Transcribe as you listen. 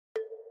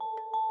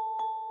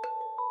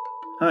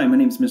Hi, my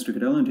name is Mr.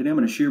 Codilla, and today I'm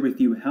going to share with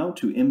you how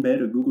to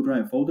embed a Google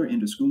Drive folder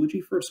into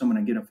Schoology. First, I'm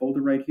going to get a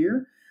folder right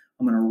here.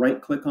 I'm going to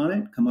right-click on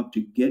it, come up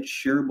to Get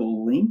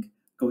Shareable Link.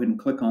 Go ahead and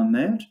click on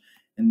that.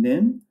 And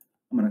then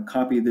I'm going to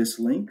copy this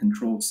link,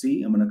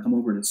 Control-C. I'm going to come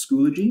over to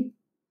Schoology.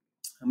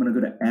 I'm going to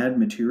go to Add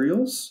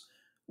Materials,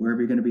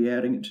 wherever you're going to be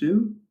adding it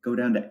to. Go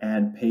down to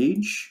Add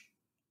Page.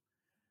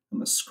 I'm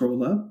going to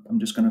scroll up. I'm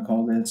just going to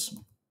call this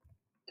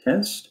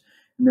Test.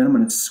 And then I'm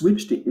going to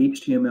switch to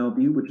HTML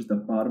View, which is the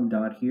bottom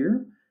dot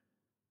here.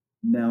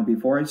 Now,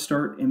 before I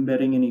start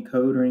embedding any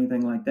code or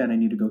anything like that, I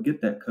need to go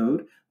get that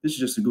code. This is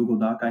just a Google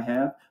Doc I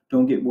have.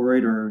 Don't get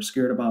worried or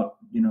scared about,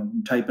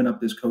 typing up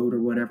this code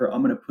or whatever.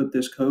 I'm going to put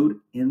this code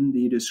in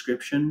the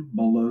description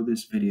below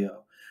this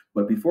video.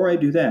 But before I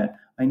do that,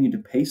 I need to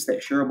paste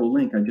that shareable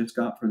link I just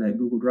got for that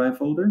Google Drive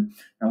folder.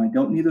 Now, I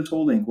don't need this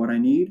whole link. What I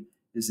need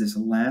is this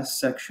last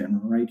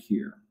section right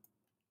here.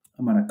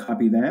 I'm going to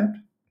copy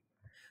that.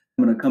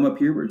 I'm going to come up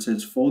here where it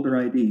says folder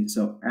ID.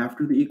 So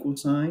after the equal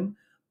sign,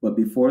 but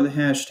before the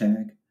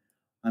hashtag,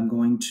 I'm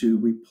going to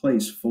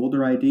replace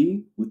folder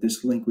ID with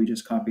this link we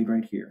just copied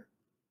right here,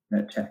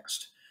 that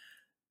text.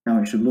 Now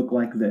it should look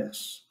like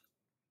this.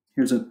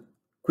 Here's a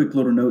quick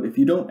little note. If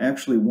you don't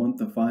actually want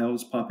the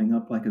files popping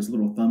up like as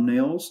little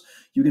thumbnails,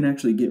 you can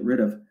actually get rid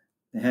of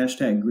the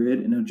hashtag grid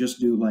and it'll just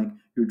do like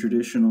your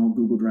traditional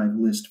Google Drive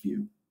list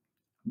view.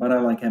 But I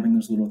like having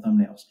those little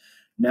thumbnails.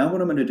 Now what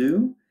I'm going to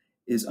do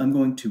is I'm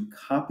going to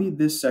copy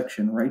this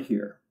section right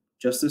here,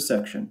 just this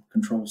section,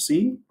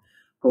 Control-C,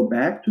 go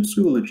back to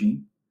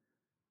Schoology,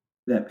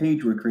 that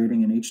page we're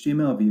creating in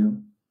HTML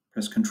view,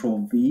 press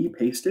Control-V,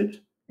 paste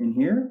it in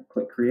here,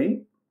 click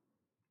Create.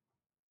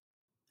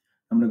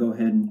 I'm going to go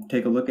ahead and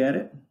take a look at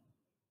it.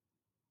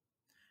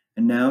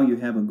 And now you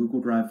have a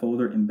Google Drive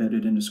folder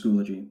embedded into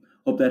Schoology.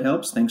 Hope that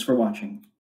helps. Thanks for watching.